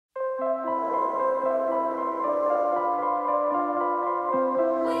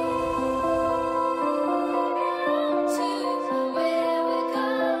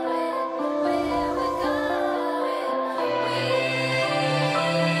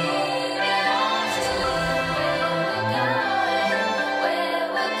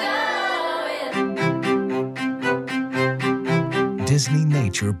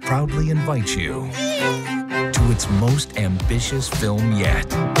Disneynature proudly invites you to its most ambitious film yet.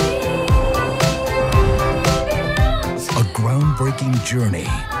 A groundbreaking journey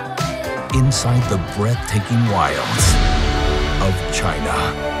inside the breathtaking wilds of China.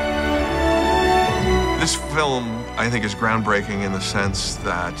 This film, I think, is groundbreaking in the sense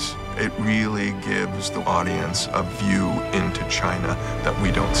that it really gives the audience a view into China that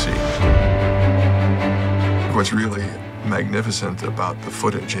we don't see. What's really magnificent about the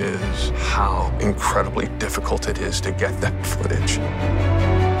footage is how incredibly difficult it is to get that footage.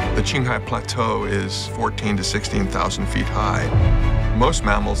 The Qinghai Plateau is 14,000 to 16,000 feet high. Most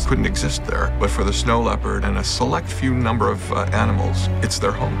mammals couldn't exist there, but for the snow leopard and a select few number of animals, it's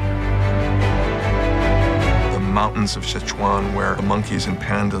their home. The mountains of Sichuan, where the monkeys and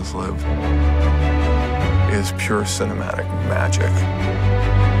pandas live, is pure cinematic magic.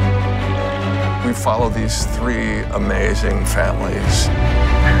 We follow these three amazing families.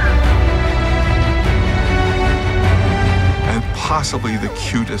 And possibly the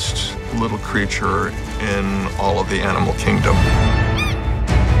cutest little creature in all of the animal kingdom.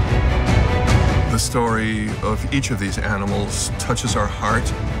 The story of each of these animals touches our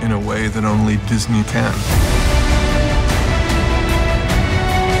heart in a way that only Disney can.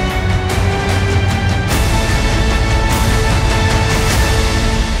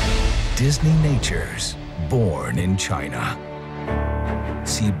 Disneynature's Born in China.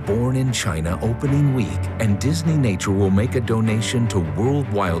 See Born in China opening week, and Disneynature will make a donation to World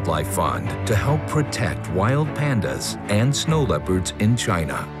Wildlife Fund to help protect wild pandas and snow leopards in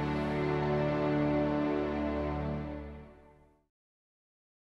China.